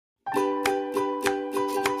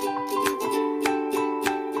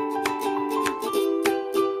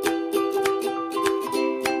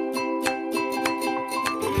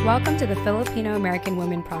Welcome to the Filipino American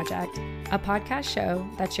Women Project, a podcast show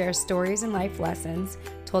that shares stories and life lessons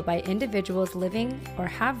told by individuals living or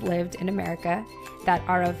have lived in America that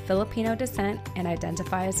are of Filipino descent and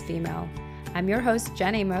identify as female. I'm your host,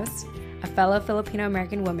 Jen Amos, a fellow Filipino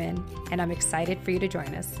American woman, and I'm excited for you to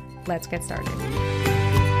join us. Let's get started.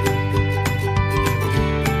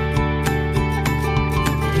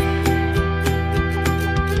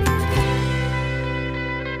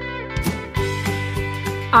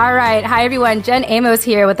 All right. Hi, everyone. Jen Amos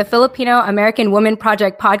here with the Filipino American Women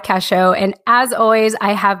Project podcast show. And as always,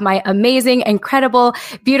 I have my amazing, incredible,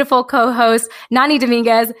 beautiful co-host, Nani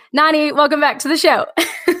Dominguez. Nani, welcome back to the show.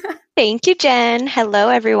 Thank you, Jen. Hello,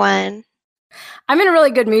 everyone. I'm in a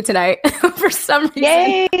really good mood tonight for some reason.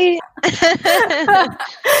 Yay!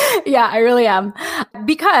 Yeah, I really am.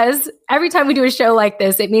 Because every time we do a show like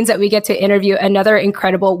this, it means that we get to interview another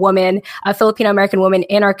incredible woman, a Filipino American woman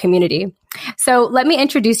in our community. So let me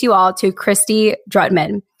introduce you all to Kristy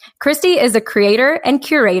Drutman. Kristy is the creator and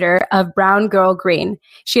curator of Brown Girl Green.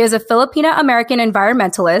 She is a Filipina American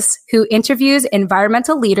environmentalist who interviews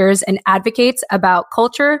environmental leaders and advocates about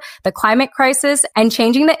culture, the climate crisis, and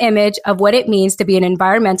changing the image of what it means to be an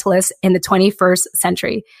environmentalist in the 21st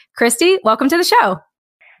century. Kristy, welcome to the show.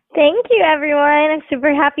 Thank you, everyone. I'm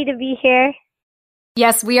super happy to be here.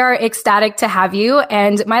 Yes, we are ecstatic to have you.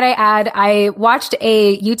 And might I add, I watched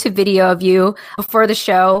a YouTube video of you before the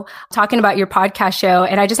show talking about your podcast show.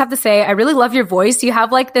 And I just have to say, I really love your voice. You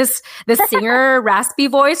have like this singer raspy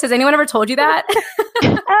voice. Has anyone ever told you that?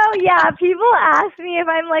 Oh, yeah. People ask me if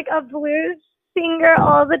I'm like a blues singer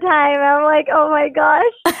all the time. I'm like, oh my gosh,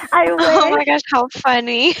 I wish. Oh my gosh, how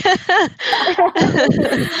funny.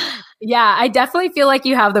 Yeah, I definitely feel like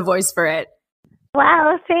you have the voice for it.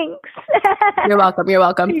 Wow, thanks. You're welcome. You're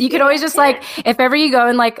welcome. You could always just like, if ever you go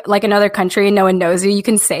in like another country and no one knows you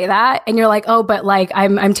can say that. And you're like, oh, but like,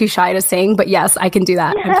 I'm too shy to sing. But yes, I can do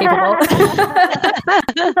that. I'm capable.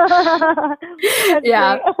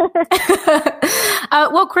 Yeah.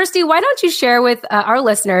 Well, Kristy, why don't you share with our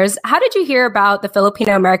listeners, how did you hear about the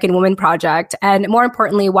Filipino American Women Project? And more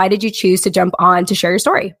importantly, why did you choose to jump on to share your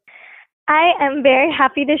story? I am very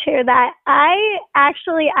happy to share that. I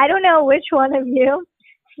don't know which one of you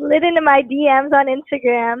slid into my DMs on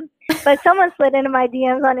Instagram, but someone slid into my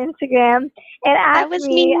DMs on Instagram and asked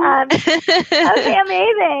me, okay,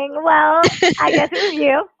 amazing. Well, I guess it was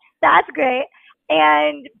you. That's great.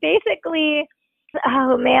 And basically,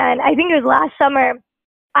 oh man, I think it was last summer,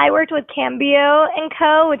 I worked with Cambio &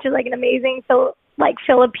 Co., which is like an amazing,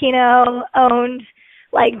 Filipino-owned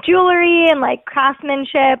like jewelry and like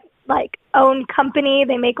craftsmanship, like owned company.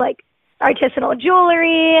 They make like artisanal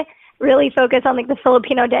jewelry, really focus on like the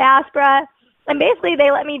Filipino diaspora. And basically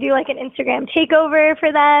they let me do like an Instagram takeover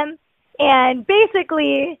for them. And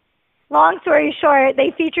basically, long story short,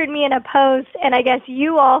 they featured me in a post and I guess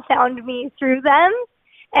you all found me through them.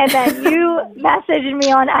 And then you messaged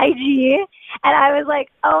me on IG and I was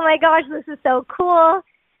like, oh my gosh, this is so cool.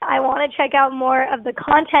 I want to check out more of the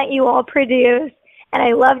content you all produce. And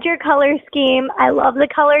I loved your color scheme. I love the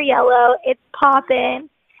color yellow. It's poppin'.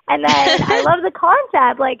 And then I love the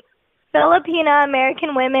concept, like Filipino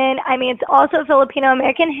American women. I mean, it's also Filipino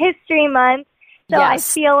American History Month. So yes. I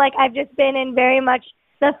feel like I've just been in very much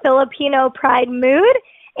the Filipino pride mood.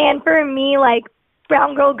 And for me, like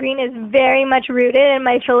Brown Girl Green is very much rooted in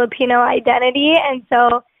my Filipino identity. And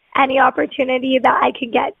so any opportunity that I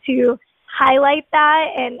could get to highlight that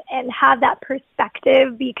and have that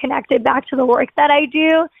perspective be connected back to the work that I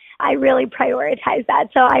do, I really prioritize that.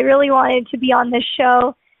 So I really wanted to be on this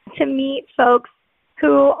show to meet folks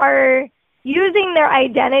who are using their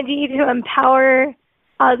identity to empower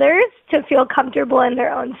others to feel comfortable in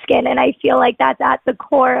their own skin. And I feel like that's at the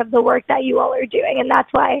core of the work that you all are doing. And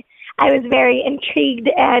that's why I was very intrigued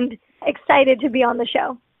and excited to be on the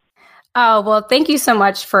show. Oh, well, thank you so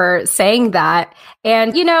much for saying that.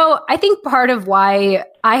 And, I think part of why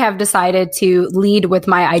I have decided to lead with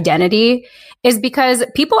my identity is because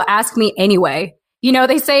people ask me anyway.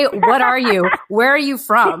 They say, what are you? Where are you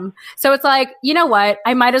from? So it's like, you know what?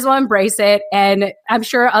 I might as well embrace it. And I'm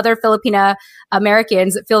sure other Filipina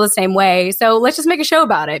Americans feel the same way. So let's just make a show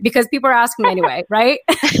about it because people are asking me anyway, right?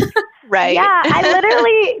 Right. Yeah,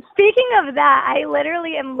 speaking of that, I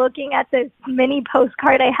literally am looking at this mini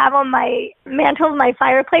postcard I have on my mantle of my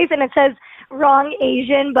fireplace, and it says, wrong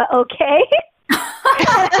Asian, but okay.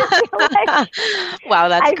 Wow,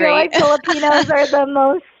 that's great. I feel like Filipinos are the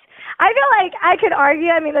most, I feel like I could argue,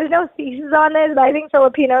 I mean, there's no thesis on this, but I think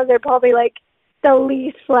Filipinos are probably like the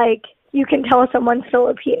least, like, you can tell someone's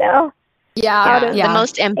Filipino. Yeah. The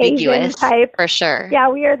most ambiguous, type. For sure. Yeah,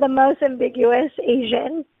 we are the most ambiguous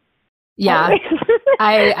Asian. Yeah,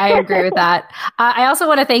 I agree with that. I also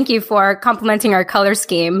want to thank you for complimenting our color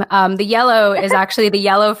scheme. The yellow is actually the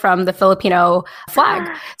yellow from the Filipino flag.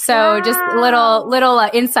 So just little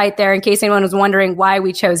insight there in case anyone was wondering why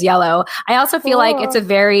we chose yellow. I also feel like it's a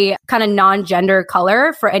very kind of non-gender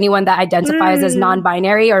color for anyone that identifies as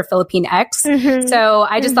non-binary or Philippine X. So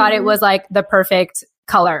I just thought it was like the perfect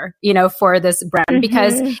color, for this brand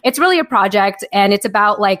because it's really a project and it's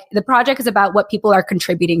about the project is about what people are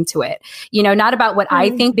contributing to it, not about what I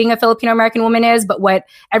think being a Filipino American woman is, but what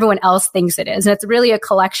everyone else thinks it is. And it's really a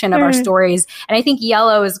collection of our stories. And I think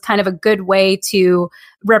yellow is kind of a good way to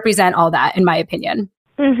represent all that, in my opinion.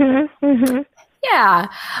 Yeah.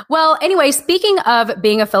 Well, anyway, speaking of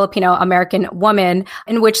being a Filipino American woman,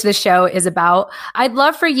 in which the show is about, I'd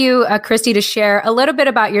love for you, Kristy, to share a little bit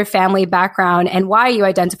about your family background and why you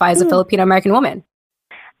identify as a Filipino American woman.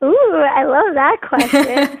 Ooh, I love that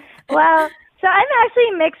question. Well, so I'm actually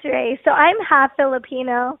mixed race. So I'm half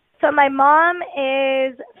Filipino. So my mom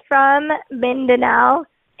is from Mindanao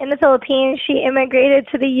in the Philippines. She immigrated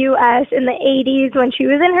to the U.S. in the 80s when she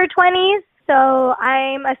was in her 20s. So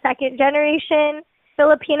I'm a second generation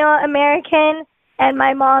Filipino American, and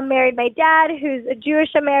my mom married my dad, who's a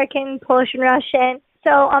Jewish American, Polish and Russian. So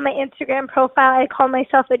on my Instagram profile, I call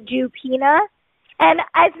myself a Jewpina. And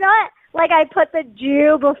it's not like I put the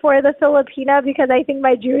Jew before the Filipina because I think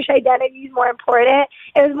my Jewish identity is more important.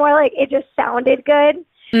 It was more like it just sounded good.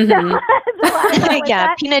 So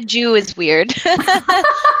Yeah, peanut Jew is weird.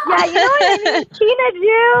 Yeah, you know what I mean? Peanut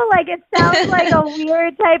Jew, it sounds like a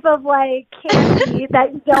weird type of candy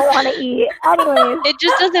that you don't want to eat. Anyways. It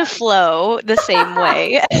just doesn't flow the same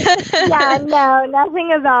way. Yeah, no,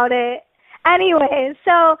 nothing about it. Anyways,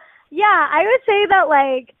 so yeah, I would say that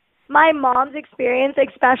my mom's experience,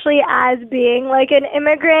 especially as being an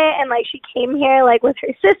immigrant and she came here with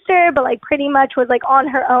her sister, but pretty much was on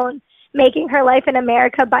her own, making her life in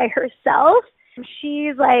America by herself.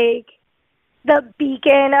 She's the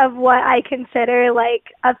beacon of what I consider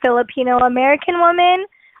a Filipino American woman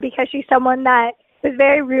because she's someone that was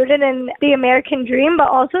very rooted in the American dream, but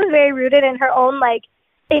also is very rooted in her own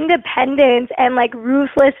independence and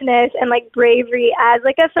ruthlessness and bravery as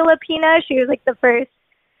a Filipina. She was the first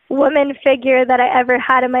woman figure that I ever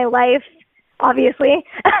had in my life. Obviously,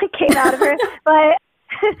 came out of her, but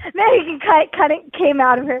maybe cutting came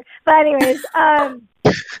out of her. But anyways,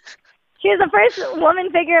 she was the first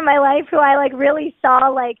woman figure in my life who I really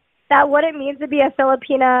saw that what it means to be a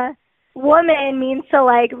Filipina woman means to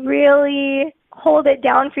really hold it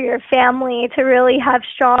down for your family, to really have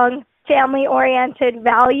strong family-oriented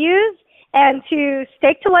values, and to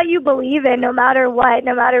stick to what you believe in no matter what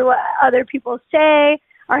other people say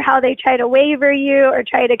or how they try to waver you or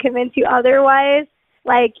try to convince you otherwise.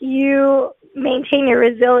 You maintain your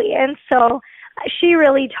resilience. So she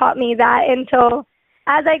really taught me that. And so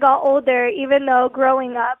as I got older, even though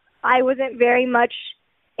growing up, I wasn't very much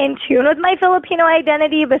in tune with my Filipino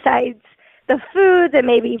identity besides the foods and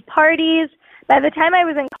maybe parties, by the time I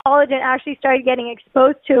was in college and actually started getting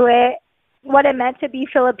exposed to it, what it meant to be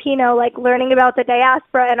Filipino, learning about the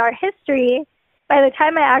diaspora and our history, by the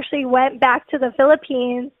time I actually went back to the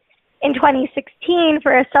Philippines in 2016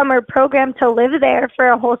 for a summer program to live there for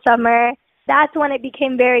a whole summer, that's when it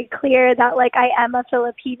became very clear that I am a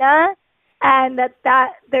Filipina and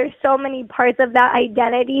that there's so many parts of that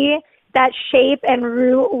identity that shape and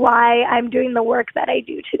root why I'm doing the work that I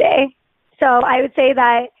do today. So I would say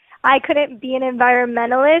that I couldn't be an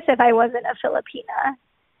environmentalist if I wasn't a Filipina.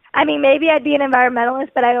 I mean, maybe I'd be an environmentalist,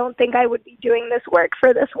 but I don't think I would be doing this work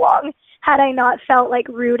for this long had I not felt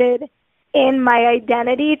rooted in my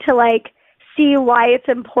identity to see why it's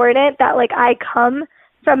important that I come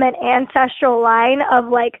from an ancestral line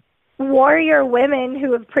of warrior women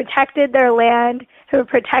who have protected their land, who have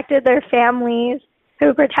protected their families, who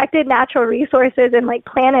have protected natural resources and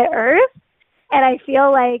planet Earth. And I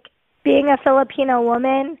feel being a Filipino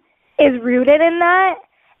woman is rooted in that.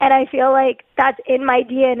 And I feel that's in my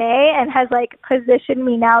DNA and has positioned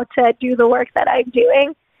me now to do the work that I'm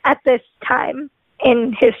doing at this time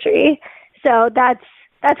in history. So that's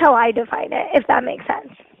how I define it, if that makes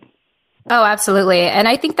sense. Oh, absolutely. And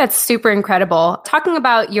I think that's super incredible. Talking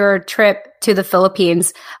about your trip to the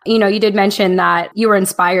Philippines, you did mention that you were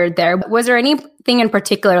inspired there. Was there anything in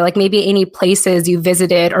particular, maybe any places you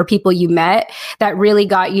visited or people you met that really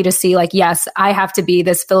got you to see yes, I have to be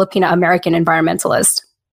this Filipino American environmentalist?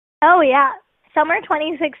 Oh, yeah. Summer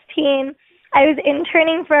 2016, I was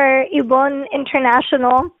interning for Ibon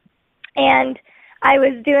International, and I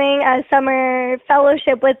was doing a summer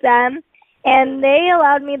fellowship with them, and they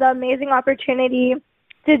allowed me the amazing opportunity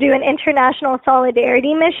to do an international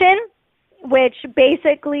solidarity mission which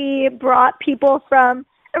basically brought people from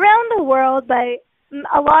around the world, but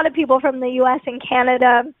a lot of people from the U.S. and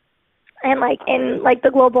Canada and like in like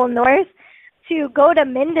the global north to go to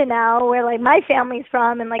Mindanao, where like my family's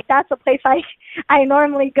from, and like that's a place I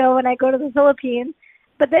normally go when I go to the Philippines.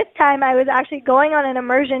 But this time I was actually going on an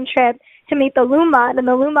immersion trip to meet the Lumad, and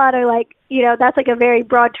the Lumad are like, you know, that's like a very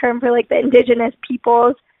broad term for like the indigenous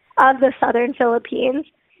peoples of the southern Philippines.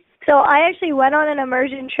 So I actually went on an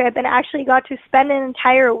immersion trip and actually got to spend an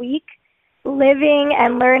entire week living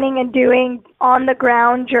and learning and doing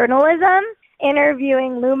on-the-ground journalism,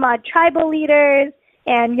 interviewing Lumad tribal leaders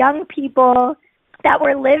and young people that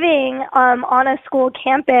were living on a school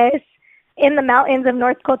campus in the mountains of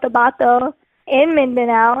North Cotabato in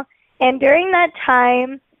Mindanao. And during that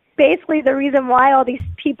time, basically the reason why all these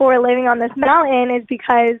people were living on this mountain is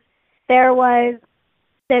because there was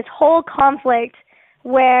this whole conflict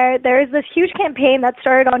where there was this huge campaign that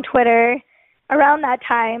started on Twitter around that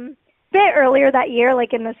time, a bit earlier that year,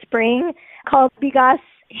 like in the spring, called Bigas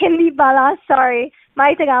Hindi Balas. Sorry,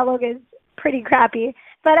 my Tagalog is pretty crappy.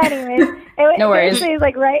 But anyways, No worries. Basically it's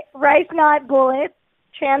like rice not bullets.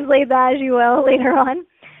 Translate that as you will later on.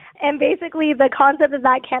 And basically the concept of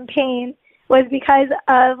that campaign was because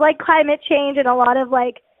of like climate change and a lot of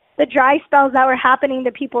like the dry spells that were happening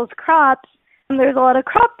to people's crops. And there's a lot of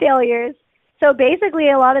crop failures. So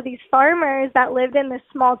basically a lot of these farmers that lived in this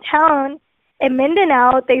small town in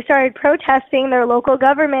Mindanao, they started protesting their local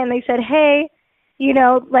government. They said, hey, you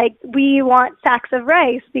know, like we want sacks of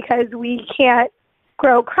rice because we can't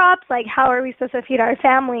grow crops. Like how are we supposed to feed our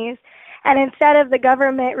families? And instead of the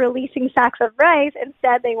government releasing sacks of rice,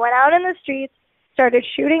 instead they went out in the streets, started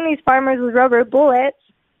shooting these farmers with rubber bullets,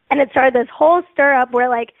 and it started this whole stir up where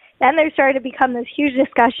like then there started to become this huge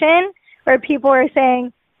discussion where people were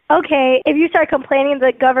saying, okay, if you start complaining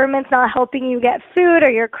that the government's not helping you get food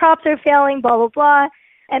or your crops are failing, blah, blah, blah,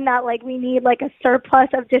 and that like we need like a surplus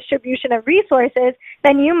of distribution of resources,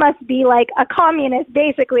 then you must be like a communist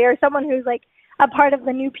basically, or someone who's like a part of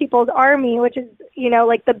the New People's Army, which is, you know,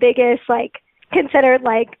 like the biggest, like considered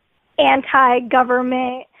like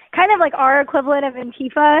anti-government, kind of like our equivalent of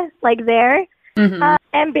Antifa, like there. Mm-hmm.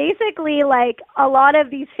 And basically like a lot of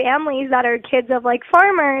these families that are kids of like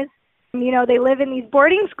farmers, you know, they live in these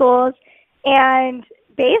boarding schools, and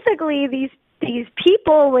basically these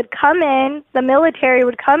people would come in, the military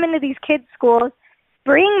would come into these kids' schools,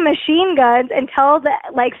 bring machine guns and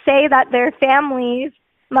say that their families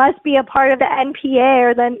must be a part of the NPA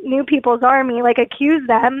or the New People's Army, like accuse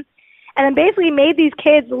them, and then basically made these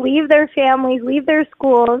kids leave their families, leave their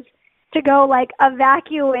schools to go like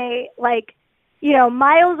evacuate like, you know,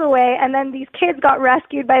 miles away. And then these kids got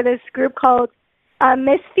rescued by this group called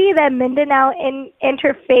MISFI, the Mindanao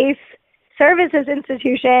Interfaith Services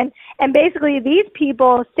Institution, and basically these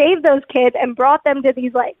people saved those kids and brought them to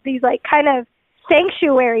these kind of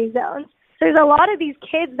sanctuary zones. So there's a lot of these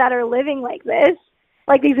kids that are living like this,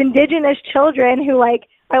 like these indigenous children who like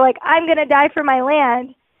are like, I'm gonna die for my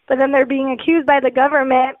land, but then they're being accused by the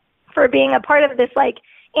government for being a part of this like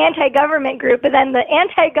anti-government group. But then the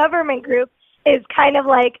anti-government group is kind of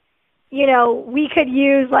like, you know, we could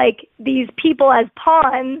use like these people as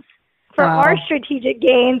pawns for our strategic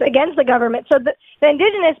gains against the government. So the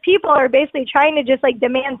indigenous people are basically trying to just like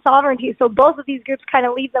demand sovereignty. So both of these groups kind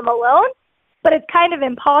of leave them alone, but it's kind of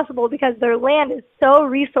impossible because their land is so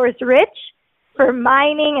resource rich for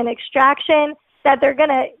mining and extraction that they're going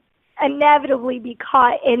to inevitably be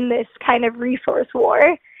caught in this kind of resource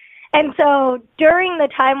war. And so during the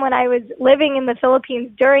time when I was living in the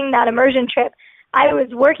Philippines during that immersion trip, I was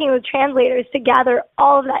working with translators to gather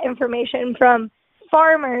all of that information from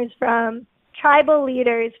farmers, from tribal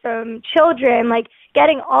leaders, from children, like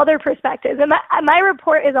getting all their perspectives. And my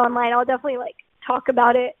report is online. I'll definitely like talk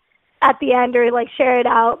about it at the end or like share it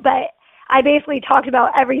out. But I basically talked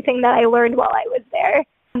about everything that I learned while I was there.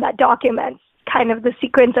 And that documents kind of the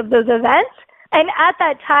sequence of those events. And at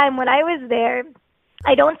that time when I was there,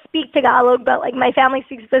 I don't speak Tagalog, but like my family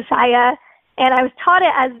speaks Bisaya. And I was taught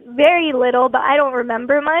it as very little, but I don't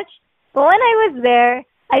remember much. But when I was there,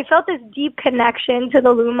 I felt this deep connection to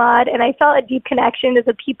the Lumad, and I felt a deep connection to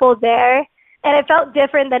the people there. And it felt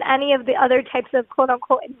different than any of the other types of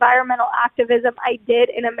quote-unquote environmental activism I did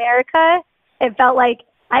in America. It felt like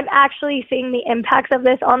I'm actually seeing the impacts of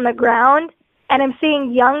this on the ground, and I'm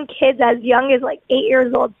seeing young kids as young as like 8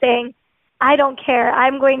 years old saying, I don't care,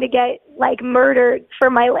 I'm going to get like murdered for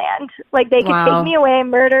my land. Like they could take me away,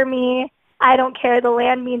 murder me. I don't care. The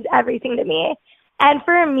land means everything to me. And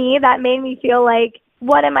for me, that made me feel like,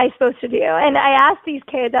 what am I supposed to do? And I asked these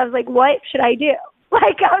kids, I was like, what should I do?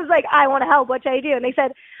 Like, I was like, I want to help. What should I do? And they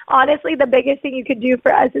said, honestly, the biggest thing you could do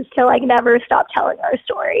for us is to, like, never stop telling our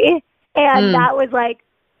story. And that was, like,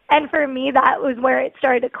 and for me, that was where it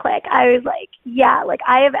started to click. I was like, yeah, like,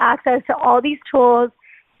 I have access to all these tools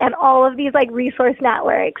and all of these, like, resource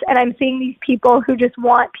networks. And I'm seeing these people who just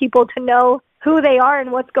want people to know who they are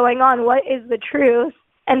and what's going on, what is the truth.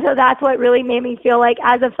 And so that's what really made me feel like,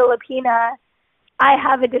 as a Filipina, I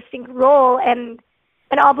have a distinct role and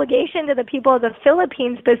an obligation to the people of the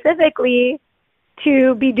Philippines specifically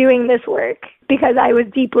to be doing this work, because I was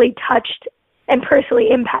deeply touched and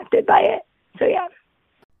personally impacted by it. So, yeah.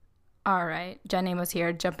 All right. Jen Amos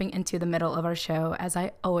here, jumping into the middle of our show, as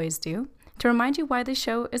I always do, to remind you why this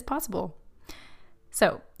show is possible.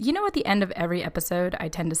 So, you know, at the end of every episode, I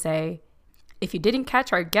tend to say, if you didn't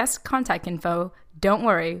catch our guest contact info, don't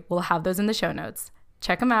worry, we'll have those in the show notes.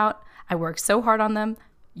 Check them out. I worked so hard on them.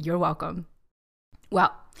 You're welcome.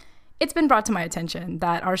 Well, it's been brought to my attention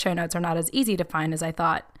that our show notes are not as easy to find as I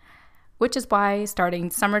thought, which is why, starting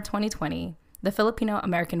summer 2020, the Filipino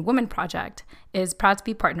American Women Project is proud to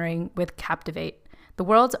be partnering with Captivate, the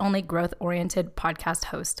world's only growth-oriented podcast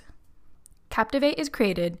host. Captivate is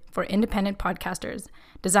created for independent podcasters,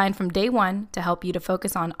 designed from day one to help you to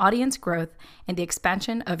focus on audience growth and the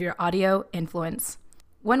expansion of your audio influence.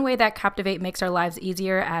 One way that Captivate makes our lives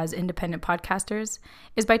easier as independent podcasters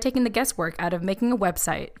is by taking the guesswork out of making a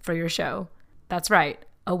website for your show. That's right,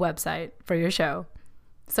 a website for your show.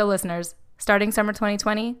 So listeners, starting summer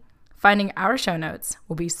 2020, finding our show notes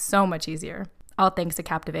will be so much easier. All thanks to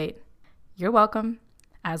Captivate. You're welcome,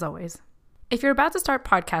 as always. If you're about to start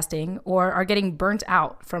podcasting or are getting burnt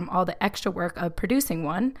out from all the extra work of producing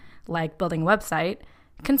one, like building a website,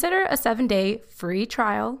 consider a 7-day free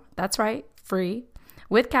trial, that's right, free,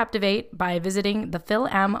 with Captivate by visiting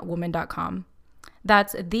thefilamwoman.com.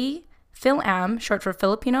 That's the Filam, short for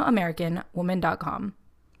Filipino American Woman.com.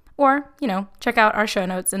 Or, check out our show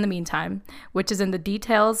notes in the meantime, which is in the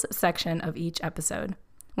details section of each episode.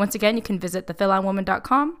 Once again, you can visit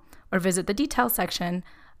thefilamwoman.com or visit the details section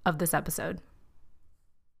of this episode.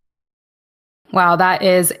 Wow, that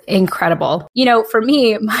is incredible. For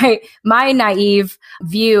me, my naive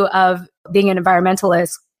view of being an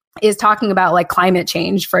environmentalist is talking about like climate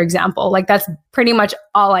change, for example. Like that's pretty much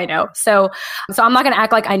all I know. So I'm not going to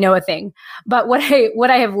act like I know a thing. But what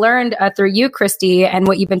I have learned through you, Kristy, and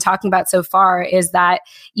what you've been talking about so far is that,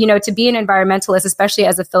 to be an environmentalist, especially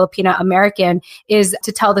as a Filipina American, is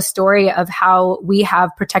to tell the story of how we have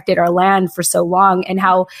protected our land for so long, and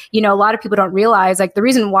how, a lot of people don't realize, like, the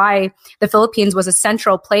reason why the Philippines was a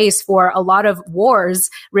central place for a lot of wars,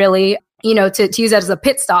 really, to use that as a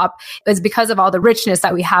pit stop, is because of all the richness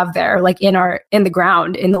that we have there, like in the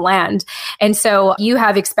ground, in the land. And so you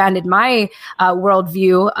have expanded my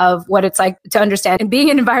worldview of what it's like to understand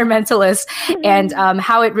being an environmentalist and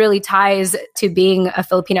how it really ties to being a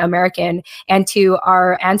Filipino American and to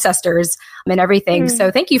our ancestors and everything.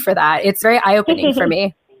 So thank you for that. It's very eye-opening for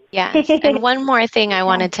me. Yes. And one more thing I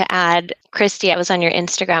wanted to add, Kristy, I was on your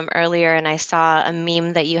Instagram earlier and I saw a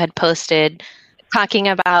meme that you had posted talking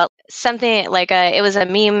about something like it was a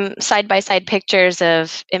meme, side-by-side pictures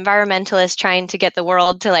of environmentalists trying to get the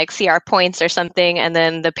world to like see our points or something. And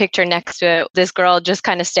then the picture next to it, this girl just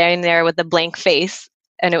kind of staring there with a blank face.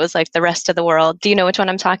 And it was like the rest of the world. Do you know which one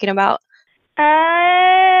I'm talking about?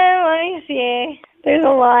 Let me see. There's a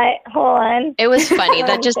lot. Hold on. It was funny.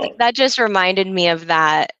 That just reminded me of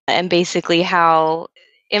that, and basically how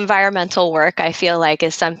environmental work, I feel like,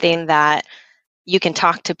 is something that you can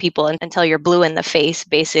talk to people until you're blue in the face,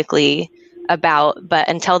 basically, about, but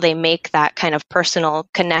until they make that kind of personal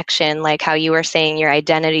connection, like how you were saying, your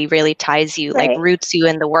identity really ties you, right, like roots you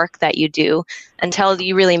in the work that you do, until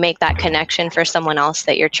you really make that connection for someone else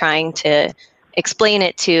that you're trying to explain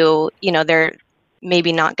it to, they're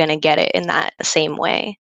maybe not going to get it in that same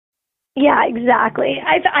way. Yeah, exactly.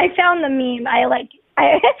 I found the meme. I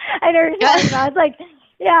never saw it. I was like,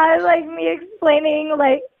 yeah, it's like me explaining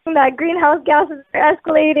like that greenhouse gases are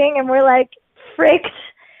escalating and we're like fricked.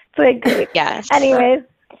 It's like great. Yes. Anyways,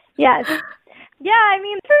 yes. Yeah, I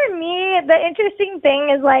mean, for me, the interesting thing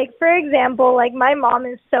is, like, for example, like, my mom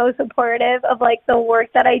is so supportive of, like, the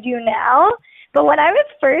work that I do now. But when I was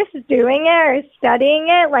first doing it or studying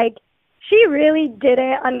it, like, she really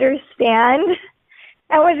didn't understand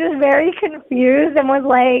and was just very confused and was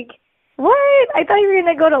like, what? I thought you were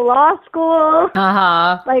going to go to law school.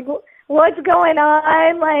 Uh-huh. Like, what's going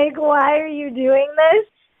on? Like, why are you doing this?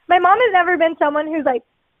 My mom has never been someone who's, like,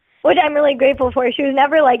 which I'm really grateful for. She was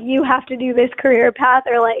never like, you have to do this career path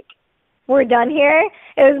or like, we're done here.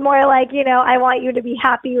 It was more like, I want you to be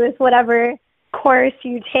happy with whatever course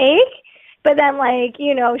you take. But then, like,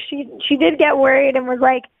 you know, she did get worried and was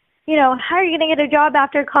like, you know, how are you going to get a job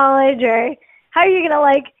after college, or how are you going to,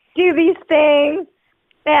 like, do these things?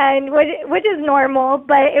 And which is normal,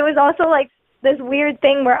 but it was also, like, this weird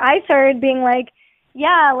thing where I started being like,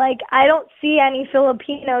 yeah, like, I don't see any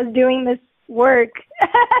Filipinos doing this work.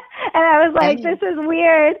 And I was like, this is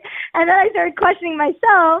weird. And then I started questioning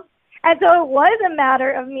myself. And so it was a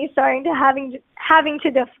matter of me starting to having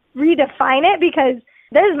to redefine it, because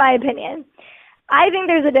this is my opinion. I think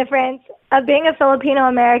there's a difference of being a Filipino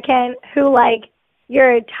American who, like,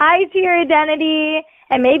 you're tied to your identity,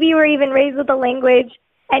 and maybe you were even raised with the language,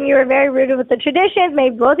 and you were very rooted with the traditions.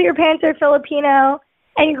 Maybe both of your parents are Filipino,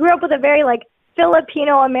 and you grew up with a very, like,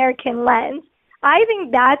 Filipino American lens. I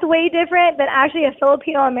think that's way different than actually a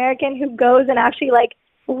Filipino American who goes and actually, like,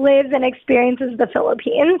 lives and experiences the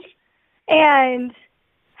Philippines and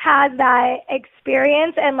has that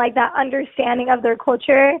experience and, like, that understanding of their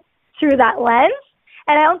culture through that lens.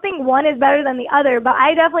 And I don't think one is better than the other, but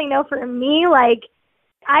I definitely know for me, like,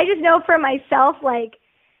 I just know for myself, like,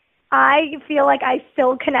 I feel like I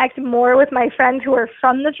still connect more with my friends who are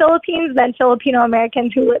from the Philippines than Filipino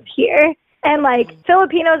Americans who live here. And, like,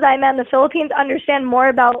 Filipinos I met in the Philippines understand more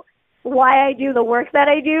about why I do the work that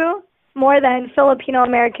I do more than Filipino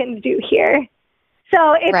Americans do here.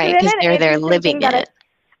 So it's right, because they're there living it.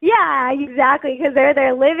 Yeah, exactly, because they're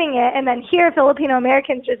there living it. And then here, Filipino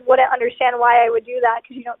Americans just wouldn't understand why I would do that,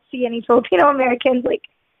 because you don't see any Filipino Americans, like,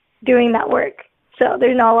 doing that work. So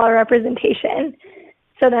there's not a lot of representation.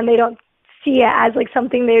 So then they don't see it as, like,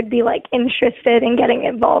 something they would be, like, interested in getting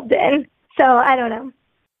involved in. So I don't know.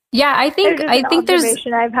 Yeah, I think I've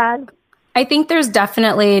had. I think there's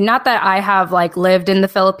definitely, not that I have, like, lived in the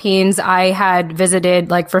Philippines. I had visited,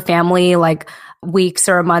 like, for family, like, weeks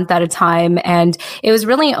or a month at a time. And it was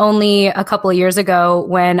really only a couple of years ago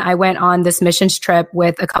when I went on this missions trip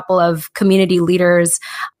with a couple of community leaders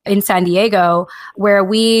in San Diego, where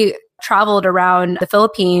we traveled around the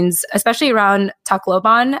Philippines, especially around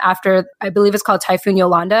Tacloban after, I believe it's called Typhoon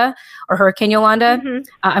Yolanda or Hurricane Yolanda. Mm-hmm.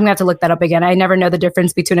 I'm going to have to look that up again. I never know the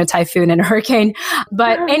difference between a typhoon and a hurricane.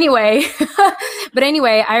 But anyway,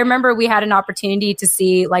 I remember we had an opportunity to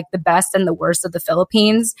see, like, the best and the worst of the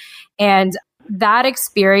Philippines. And that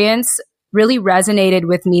experience really resonated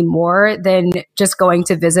with me more than just going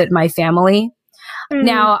to visit my family. Mm-hmm.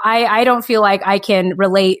 Now, I don't feel like I can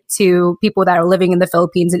relate to people that are living in the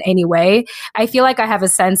Philippines in any way. I feel like I have a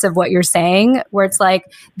sense of what you're saying, where it's like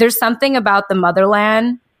there's something about the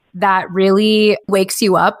motherland that really wakes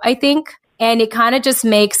you up, I think. And it kind of just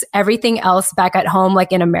makes everything else back at home,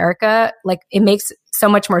 like in America, like it makes so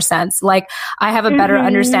much more sense. Like I have a better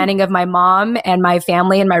understanding of my mom and my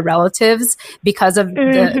family and my relatives because of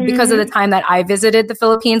the time that I visited the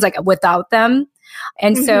Philippines, like without them.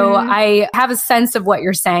 And so I have a sense of what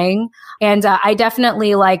you're saying. And I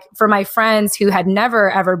definitely, like, for my friends who had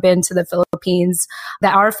never, ever been to the Philippines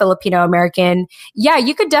that are Filipino American, yeah,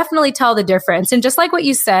 you could definitely tell the difference. And just like what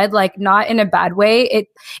you said, like, not in a bad way,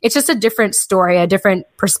 it's just a different story, a different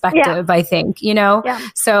perspective, I think, you know? Yeah.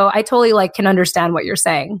 So I totally, like, can understand what you're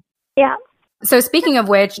saying. Yeah. So speaking of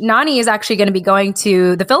which, Nani is actually going to be going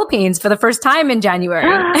to the Philippines for the first time in January.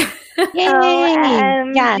 Yay!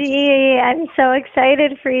 OMG, yes. I'm so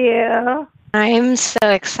excited for you. I'm so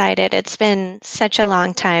excited. It's been such a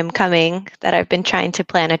long time coming that I've been trying to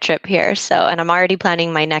plan a trip here. And I'm already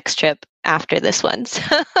planning my next trip after this one. So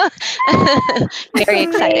very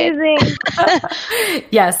excited.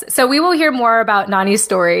 Yes. So we will hear more about Nani's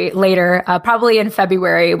story later, probably in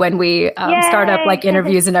February when we start up, like,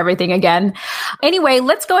 interviews and everything again. Anyway,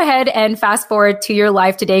 let's go ahead and fast forward to your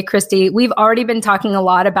life today, Kristy. We've already been talking a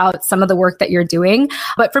lot about some of the work that you're doing,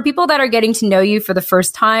 but for people that are getting to know you for the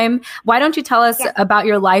first time, why don't you tell us about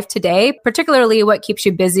your life today, particularly what keeps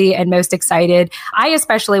you busy and most excited? I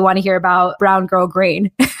especially want to hear about Brown Girl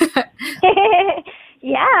Green.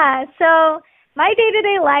 Yeah, so my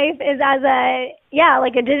day-to-day life is as a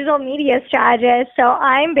digital media strategist. So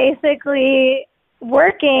I'm basically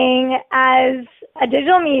working as a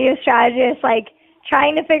digital media strategist, like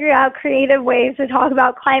trying to figure out creative ways to talk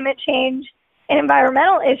about climate change and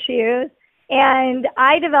environmental issues. And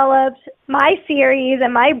I developed my series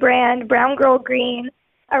and my brand, Brown Girl Green,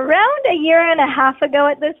 around a year and a half ago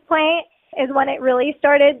at this point is when it really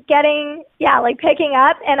started getting, picking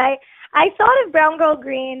up. And I thought of Brown Girl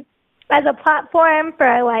Green as a platform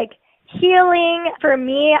for, like, healing for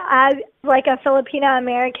me as, like, a Filipino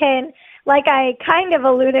American. Like I kind of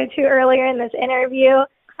alluded to earlier in this interview,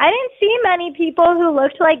 I didn't see many people who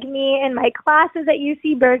looked like me in my classes at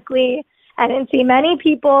UC Berkeley. I didn't see many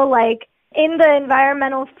people, like, in the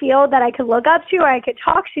environmental field that I could look up to or I could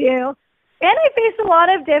talk to. And I faced a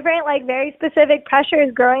lot of different, like, very specific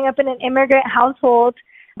pressures growing up in an immigrant household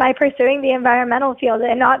by pursuing the environmental field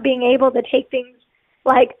and not being able to take things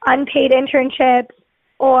like unpaid internships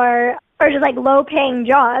or just like low-paying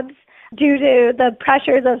jobs due to the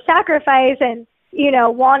pressures of sacrifice and,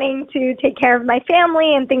 wanting to take care of my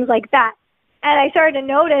family and things like that. And I started to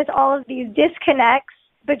notice all of these disconnects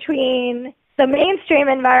between the mainstream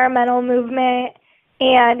environmental movement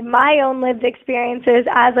and my own lived experiences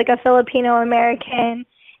as like a Filipino American,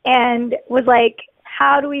 and was like,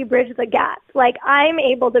 how do we bridge the gap? Like, I'm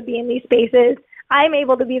able to be in these spaces. I'm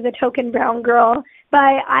able to be the token brown girl,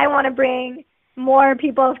 but I want to bring more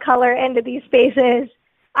people of color into these spaces.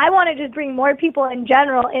 I want to just bring more people in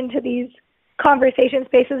general into these conversation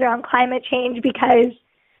spaces around climate change because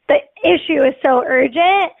the issue is so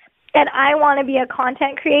urgent, and I want to be a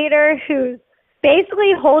content creator who's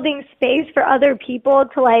basically holding space for other people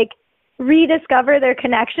to like rediscover their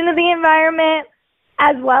connection to the environment,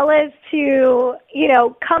 as well as to,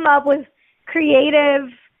 come up with creative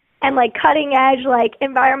and like cutting edge like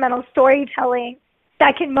environmental storytelling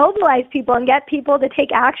that can mobilize people and get people to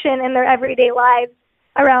take action in their everyday lives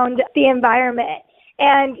around the environment.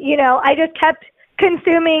 And, I just kept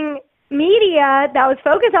consuming media that was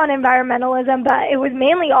focused on environmentalism, but it was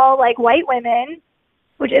mainly all like white women,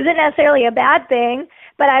 which isn't necessarily a bad thing.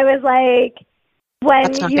 But I was like, when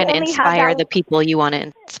that's not you going to only inspire have the people you want to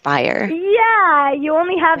inspire. Yeah, you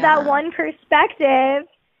only have that one perspective,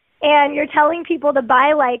 and you're telling people to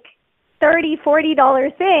buy like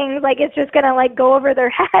 $30-$40 things, like it's just going to like go over their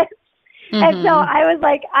heads. Mm-hmm. And so I was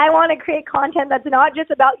like, I want to create content that's not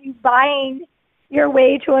just about you buying your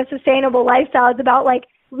way to a sustainable lifestyle. It's about like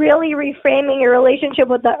really reframing your relationship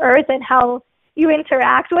with the earth and how you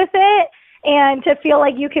interact with it, and to feel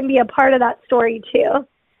like you can be a part of that story too.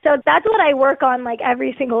 So that's what I work on like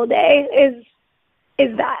every single day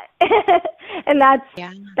is that. And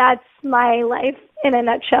that's my life in a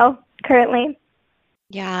nutshell currently.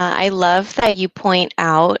 Yeah, I love that you point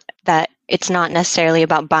out that it's not necessarily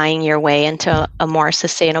about buying your way into a more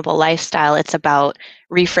sustainable lifestyle. It's about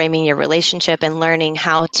reframing your relationship and learning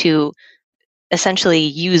how to essentially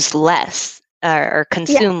use less or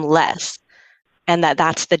consume less. And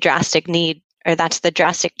that's the drastic need, or that's the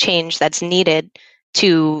drastic change that's needed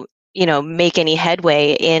to, make any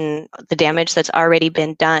headway in the damage that's already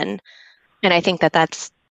been done. And I think that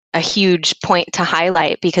that's a huge point to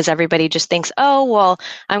highlight, because everybody just thinks, oh, well,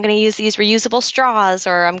 I'm going to use these reusable straws,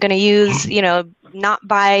 or I'm going to use, not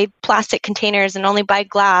buy plastic containers and only buy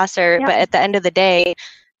glass, but at the end of the day,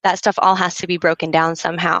 that stuff all has to be broken down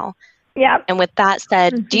somehow. Yeah. And with that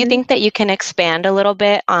said, do you think that you can expand a little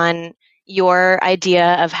bit on your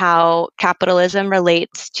idea of how capitalism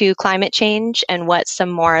relates to climate change, and what some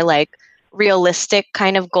more like realistic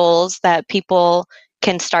kind of goals that people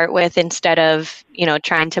can start with instead of,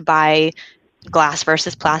 trying to buy glass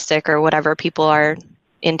versus plastic or whatever people are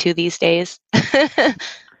into these days?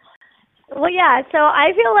 Well, yeah. So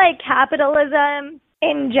I feel like capitalism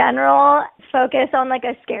in general focus on like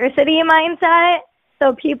a scarcity mindset.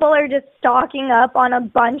 So people are just stocking up on a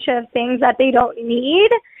bunch of things that they don't need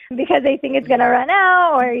because they think it's going to run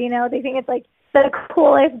out, or, they think it's like the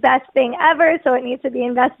coolest, best thing ever, so it needs to be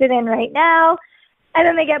invested in right now. And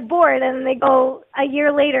then they get bored, and they go a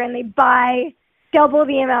year later and they buy double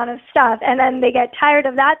the amount of stuff, and then they get tired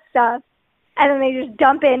of that stuff, and then they just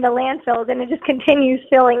dump it into landfills, and it just continues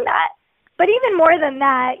filling that. But even more than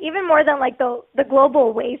that, even more than like the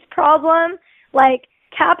global waste problem, like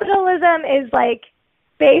capitalism is like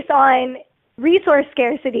based on resource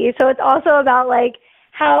scarcity. So it's also about like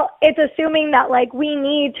how it's assuming that like we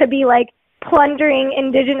need to be like plundering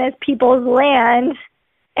indigenous people's land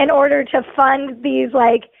in order to fund these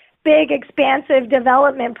like big expansive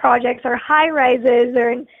development projects or high rises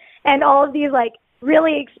and all of these like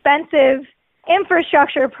really expensive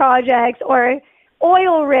infrastructure projects or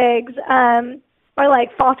oil rigs or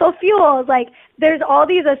like fossil fuels. Like there's all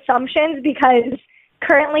these assumptions because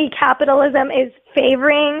currently capitalism is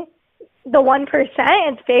favoring the 1%.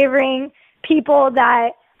 It's favoring people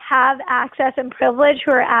that have access and privilege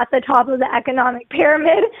who are at the top of the economic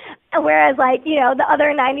pyramid, whereas like, the other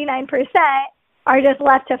 99% are just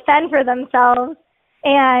left to fend for themselves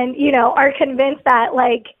and, are convinced that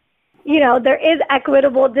like, there is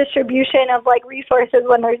equitable distribution of like resources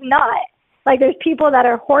when there's not. Like there's people that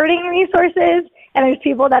are hoarding resources, and there's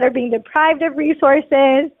people that are being deprived of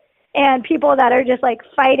resources, and people that are just like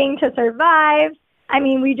fighting to survive. I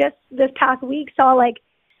mean, we just this past week saw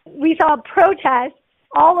protests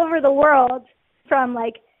all over the world, from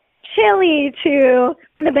like Chile to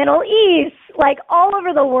the Middle East, like all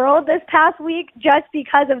over the world this past week, just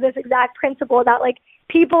because of this exact principle that like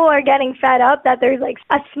people are getting fed up that there's like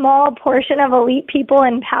a small portion of elite people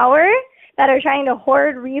in power that are trying to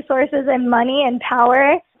hoard resources and money and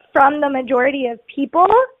power from the majority of people.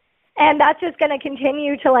 And that's just going to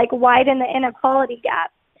continue to like widen the inequality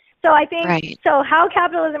gap. So I think, so how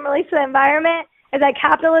capitalism relates to the environment is that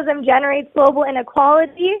capitalism generates global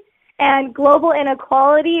inequality, and global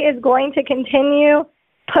inequality is going to continue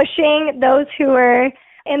pushing those who are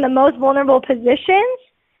in the most vulnerable positions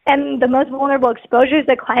and the most vulnerable exposures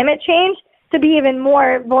to climate change to be even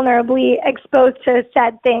more vulnerably exposed to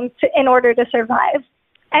said things in order to survive.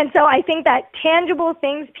 And so I think that tangible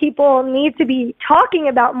things people need to be talking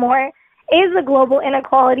about more is the global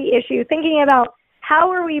inequality issue, thinking about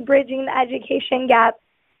how are we bridging the education gap,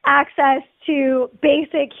 access to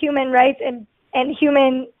basic human rights and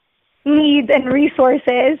human needs and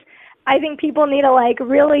resources. I think people need to like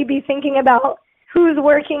really be thinking about who's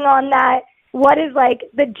working on that, what is like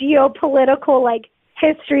the geopolitical like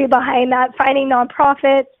history behind that, finding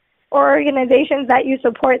nonprofits or organizations that you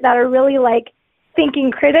support that are really like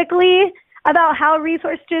thinking critically about how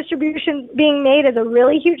resource distribution is being made is a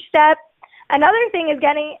really huge step. Another thing is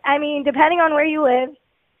depending on where you live,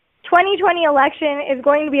 2020 election is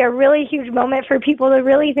going to be a really huge moment for people to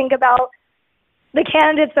really think about the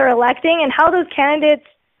candidates they're electing and how those candidates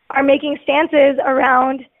are making stances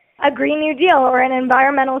around a Green New Deal or an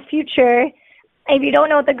environmental future. If you don't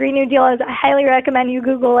know what the Green New Deal is, I highly recommend you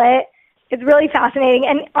Google it. It's really fascinating.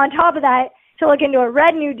 And on top of that, to look into a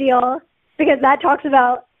Red New Deal, because that talks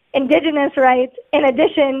about indigenous rights in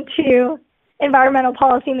addition to environmental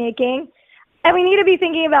policy making. And we need to be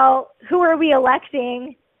thinking about who are we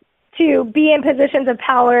electing to be in positions of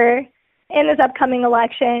power in this upcoming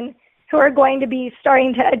election, who are going to be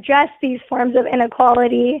starting to address these forms of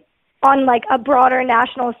inequality on like a broader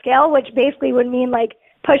national scale, which basically would mean like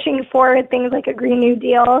pushing forward things like a Green New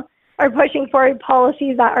Deal or pushing forward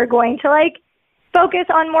policies that are going to like focus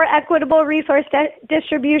on more equitable resource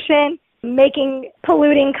distribution, making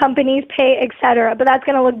polluting companies pay, etc. But that's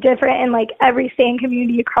going to look different in like every state and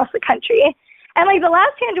community across the country. And like the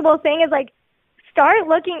last tangible thing is like start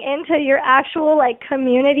looking into your actual like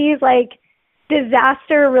communities, like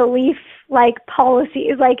disaster relief like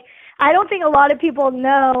policies. Like I don't think a lot of people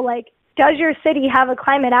know, like, does your city have a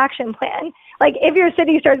climate action plan? Like if your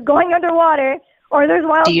city starts going underwater or there's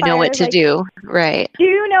wildfires, do you know what to do? Right. Do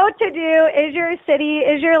you know what to do?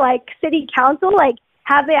 Is your like city council, like,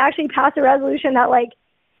 have they actually passed a resolution that like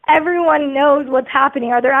everyone knows what's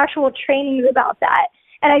happening? Are there actual trainings about that?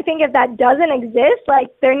 And I think if that doesn't exist, like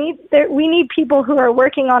we need people who are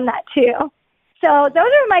working on that too. So those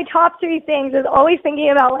are my top three things, is always thinking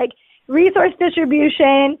about like resource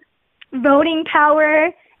distribution, voting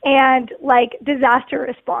power, and like disaster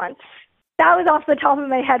response. That was off the top of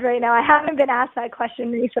my head right now. I haven't been asked that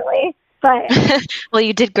question recently, but well,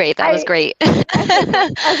 you did great. That was great.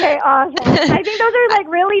 Okay, awesome. I think those are like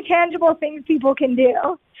really tangible things people can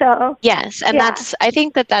do. So yes, and I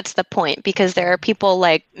think that's the point, because there are people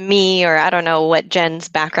like me, or I don't know what Jen's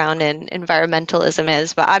background in environmentalism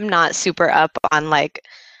is, but I'm not super up on like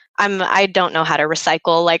I don't know how to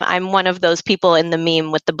recycle. Like I'm one of those people in the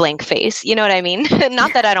meme with the blank face. You know what I mean?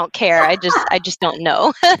 Not that I don't care. I just don't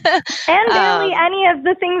know. And barely any of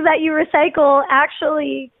the things that you recycle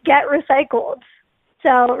actually get recycled. So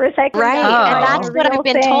recycling, right? And that's what I've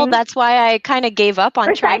been told. That's why I kind of gave up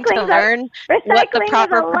on trying to learn what the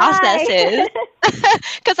proper process is.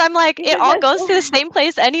 Because I'm like, it all goes to the same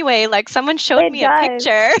place anyway. Like someone showed me a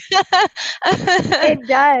picture. It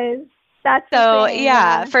does. That's so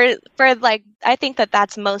yeah, for like, I think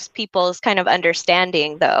that's most people's kind of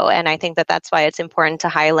understanding though. And I think that's why it's important to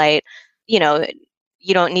highlight, you know,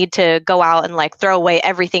 you don't need to go out and like throw away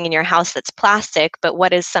everything in your house that's plastic, but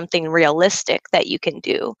what is something realistic that you can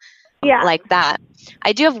do like that?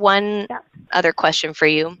 I do have one other question for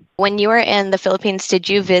you. When you were in the Philippines, did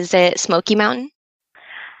you visit Smoky Mountain?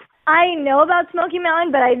 I know about Smoky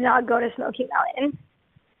Mountain, but I did not go to Smoky Mountain.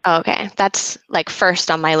 Okay, that's like first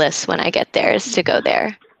on my list when I get there, is to go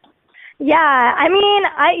there. Yeah, I mean,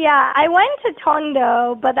 I went to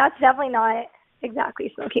Tondo, but that's definitely not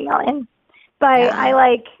exactly Smoky Mountain. But I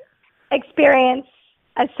like experience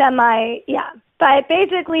a But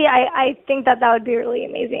basically, I think that would be a really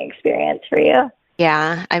amazing experience for you.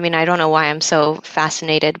 Yeah, I mean, I don't know why I'm so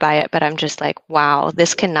fascinated by it, but I'm just like, wow,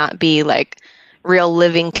 this cannot be like real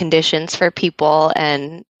living conditions for people.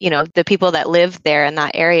 And, you know, the people that live there in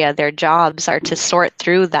that area, their jobs are to sort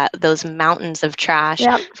through those mountains of trash.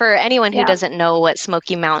 Yep. For anyone who doesn't know what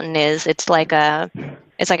Smoky Mountain is, it's like a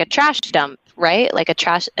trash dump, right? Like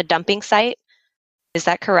a dumping site. Is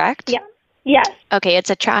that correct? Yeah. Yes. Okay, it's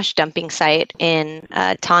a trash dumping site in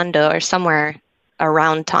Tondo or somewhere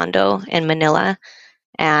around Tondo in Manila.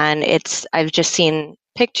 And I've just seen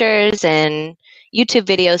pictures and YouTube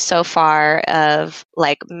videos so far of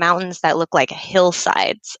like mountains that look like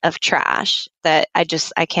hillsides of trash that I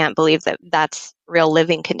can't believe that that's real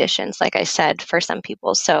living conditions, like I said, for some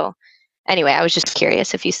people. So anyway, I was just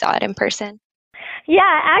curious if you saw it in person.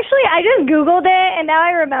 Yeah, actually, I just Googled it, and now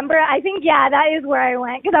I remember. I think, that is where I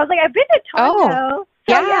went. Because I was like, I've been to Tondo. Oh,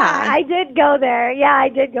 so, yeah. I did go there. Yeah, I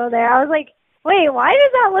did go there. I was like, wait, why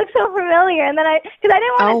does that look so familiar? And then because I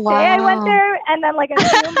didn't want to say I went there and then like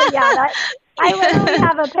assume, but I literally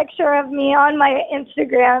have a picture of me on my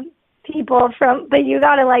Instagram, but you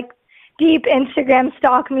got to like deep Instagram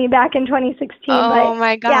stalk me back in 2016. Oh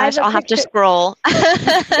my gosh, I'll have to scroll.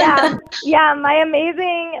 yeah, my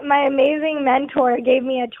amazing mentor gave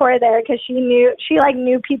me a tour there because she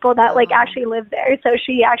knew people that like actually lived there, so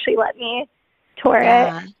she actually let me tour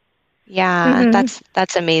it. Yeah,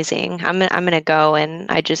 that's amazing. I'm gonna go,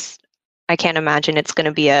 and I can't imagine it's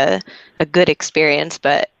gonna be a good experience,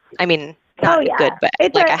 but I mean not good, but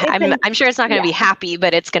I'm sure it's not gonna be happy,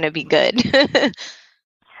 but it's gonna be good.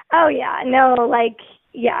 Oh yeah, no,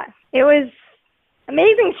 it was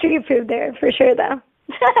amazing street food there for sure though.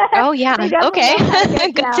 Oh yeah, okay,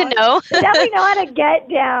 good to know. They definitely know how to get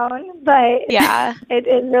down, but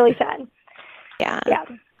it's really fun. Yeah.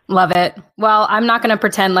 Love it. Well, I'm not going to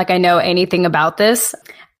pretend like I know anything about this.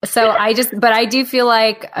 So but I do feel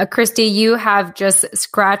like, Kristy, you have just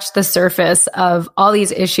scratched the surface of all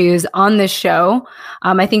these issues on this show.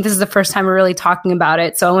 I think this is the first time we're really talking about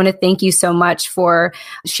it. So I want to thank you so much for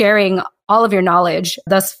sharing all of your knowledge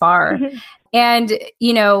thus far. Mm-hmm. And,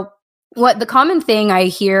 what the common thing I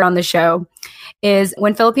hear on the show is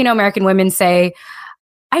when Filipino American women say,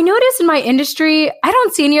 I notice in my industry, I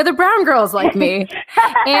don't see any other brown girls like me.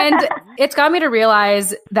 And it's got me to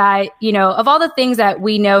realize that, of all the things that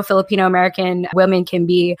we know Filipino American women can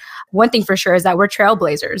be, one thing for sure is that we're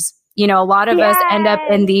trailblazers. A lot of us end up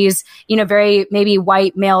in these, very maybe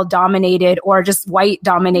white male dominated or just white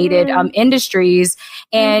dominated industries.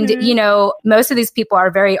 And, most of these people are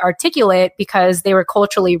very articulate because they were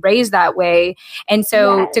culturally raised that way. And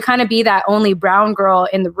so to kind of be that only brown girl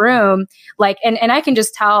in the room, and I can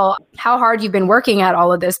just tell how hard you've been working at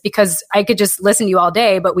all of this because I could just listen to you all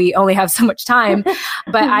day, but we only have so much time.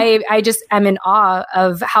 But I just am in awe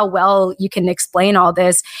of how well you can explain all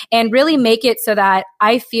this and really make it so that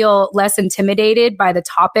I feel less intimidated by the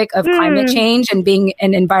topic of climate change and being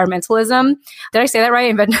an environmentalism. Did I say that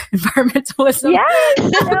right? Environmentalism? Yes,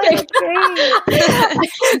 that was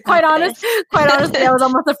great. Quite honestly, I was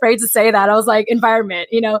almost afraid to say that. I was like, environment,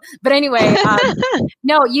 But anyway,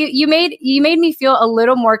 no, you made me feel a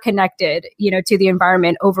little more connected, to the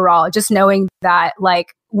environment overall. Just knowing that,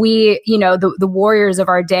 we, the warriors of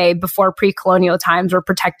our day before pre-colonial times were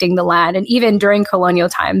protecting the land. And even during colonial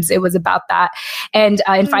times, it was about that and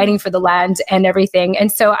fighting for the land and everything. And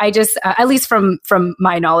so I just, at least from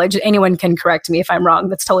my knowledge, anyone can correct me if I'm wrong.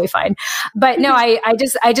 That's totally fine. But no, I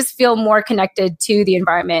just feel more connected to the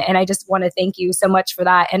environment. And I just want to thank you so much for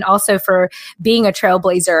that. And also for being a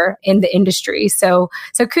trailblazer in the industry. So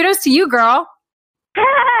kudos to you, girl.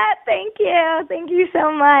 Thank you. Thank you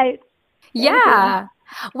so much. Yeah.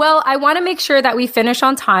 Well, I want to make sure that we finish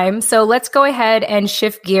on time. So let's go ahead and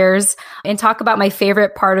shift gears and talk about my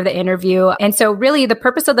favorite part of the interview. And so really the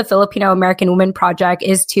purpose of the Filipino American Women Project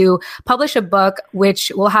is to publish a book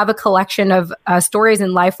which will have a collection of stories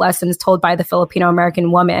and life lessons told by the Filipino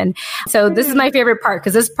American woman. So this is my favorite part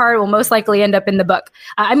because this part will most likely end up in the book.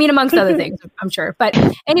 Amongst other things, I'm sure. But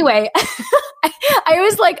anyway, I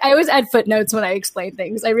always add footnotes when I explain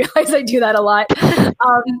things. I realize I do that a lot.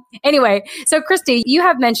 Anyway, so Kristy, you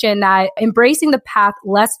have mentioned that embracing the path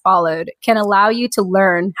less followed can allow you to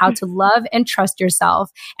learn how to love and trust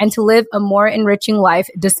yourself and to live a more enriching life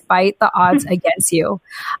despite the odds against you.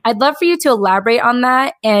 I'd love for you to elaborate on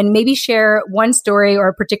that and maybe share one story or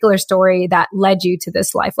a particular story that led you to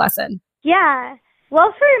this life lesson. Yeah.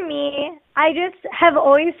 Well, for me, I just have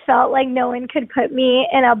always felt like no one could put me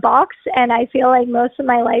in a box, and I feel like most of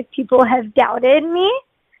my life people have doubted me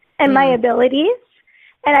and my abilities.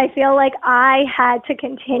 And I feel like I had to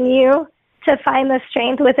continue to find the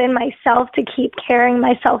strength within myself to keep carrying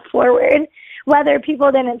myself forward, whether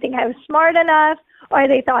people didn't think I was smart enough, or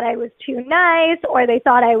they thought I was too nice, or they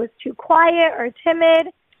thought I was too quiet or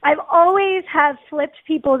timid. I've always have flipped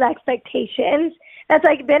people's expectations. That's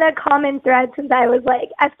been a common thread since I was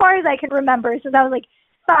as far as I can remember, since I was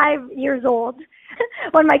 5 years old,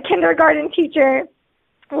 when my kindergarten teacher,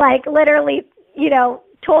 literally,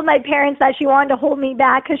 told my parents that she wanted to hold me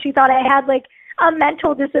back because she thought I had a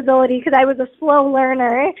mental disability because I was a slow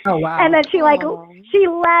learner. Oh wow! And then she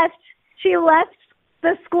left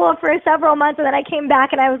the school for several months, and then I came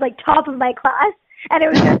back and I was like top of my class. And it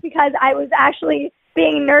was just because I was actually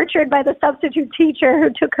being nurtured by the substitute teacher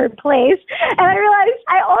who took her place. And I realized,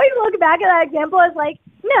 I always look back at that example as like,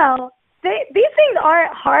 no, these things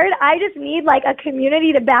aren't hard. I just need like a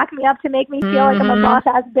community to back me up to make me feel like I'm a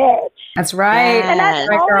boss-ass bitch. That's right. Yes. And that's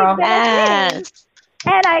always been a thing.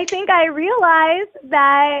 And I think I realized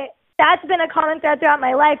that that's been a common thread throughout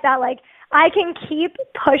my life, that like I can keep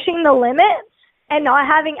pushing the limits and not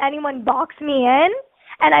having anyone box me in.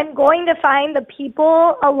 And I'm going to find the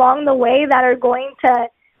people along the way that are going to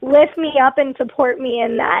lift me up and support me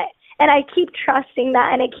in that. And I keep trusting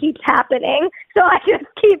that, and it keeps happening. So I just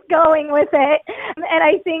keep going with it. And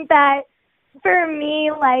I think that for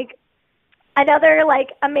me, like, another,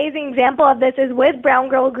 like, amazing example of this is with Brown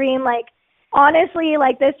Girl Green. Like, honestly,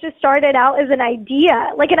 like, this just started out as an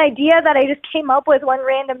idea that I just came up with one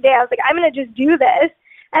random day. I was like, I'm going to just do this.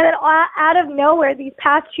 And then out of nowhere, these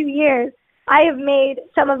past 2 years, I have made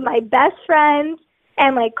some of my best friends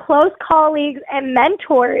and, like, close colleagues and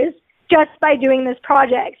mentors just by doing this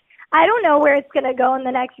project. I don't know where it's going to go in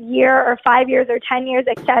the next year or 5 years or 10 years,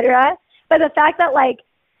 etc. But the fact that, like,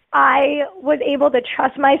 I was able to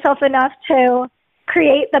trust myself enough to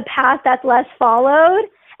create the path that's less followed.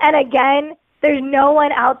 And again, there's no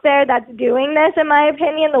one out there that's doing this, in my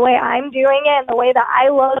opinion, the way I'm doing it and the way that I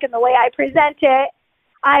look and the way I present it.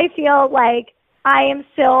 I feel like I am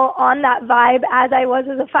still on that vibe as I was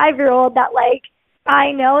as a 5-year-old, that, like,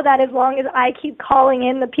 I know that as long as I keep calling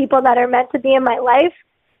in the people that are meant to be in my life,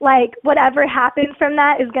 like, whatever happens from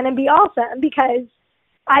that is going to be awesome, because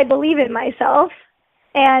I believe in myself.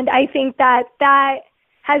 And I think that that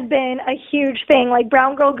has been a huge thing. Like,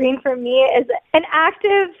 Brown Girl Green for me is an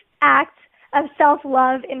active act of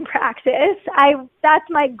self-love in practice. That's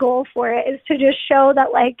my goal for it, is to just show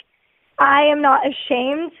that, like, I am not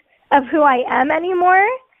ashamed of who I am anymore.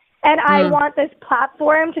 And I want this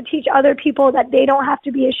platform to teach other people that they don't have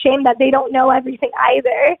to be ashamed, that they don't know everything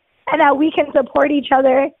either, and that we can support each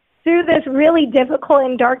other through this really difficult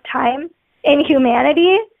and dark time in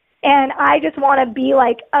humanity. And I just want to be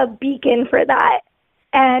like a beacon for that.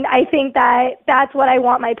 And I think that that's what I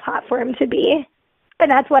want my platform to be.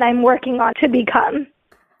 And that's what I'm working on to become.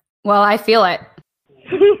 Well, I feel it.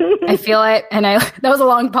 I feel it. And that was a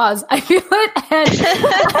long pause. I feel it. And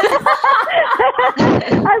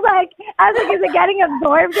I was like, is it getting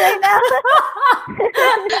absorbed right now?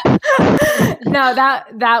 No,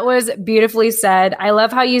 that was beautifully said. I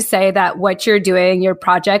love how you say that what you're doing, your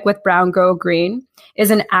project with Brown Girl Green, is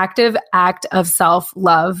an active act of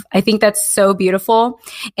self-love. I think that's so beautiful.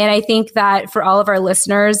 And I think that for all of our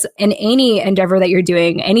listeners, in any endeavor that you're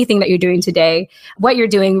doing, anything that you're doing today, what you're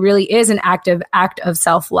doing really is an active act of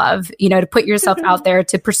self-love, to put yourself out there,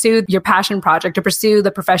 to pursue your passion project, to pursue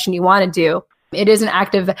the profession you want to do. It is an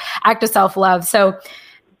active act of self-love. So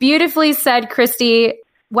beautifully said, Kristy.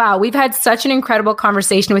 Wow, we've had such an incredible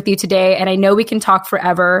conversation with you today, and I know we can talk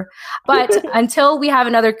forever. But until we have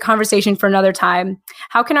another conversation for another time,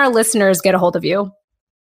 how can our listeners get a hold of you?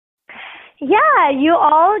 Yeah, you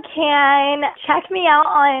all can check me out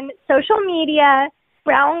on social media,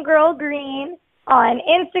 Brown Girl Green, on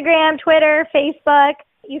Instagram, Twitter, Facebook.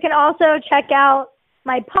 You can also check out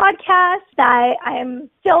my podcast that I'm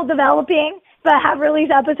still developing, but have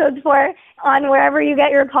released episodes for, on wherever you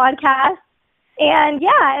get your podcasts. And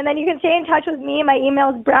and then you can stay in touch with me. My email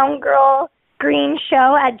is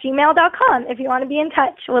browngirlgreenshow@gmail.com if you want to be in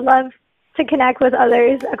touch. Would love to connect with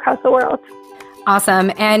others across the world.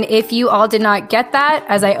 Awesome. And if you all did not get that,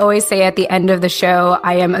 as I always say at the end of the show,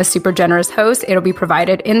 I am a super generous host. It'll be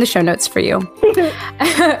provided in the show notes for you.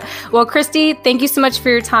 Well, Kristy, thank you so much for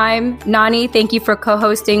your time. Nani, thank you for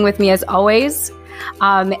co-hosting with me as always.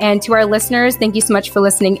 And to our listeners, thank you so much for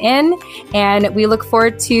listening in. And we look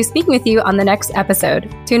forward to speaking with you on the next episode.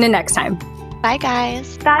 Tune in next time. Bye,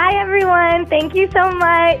 guys. Bye, everyone. Thank you so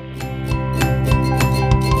much.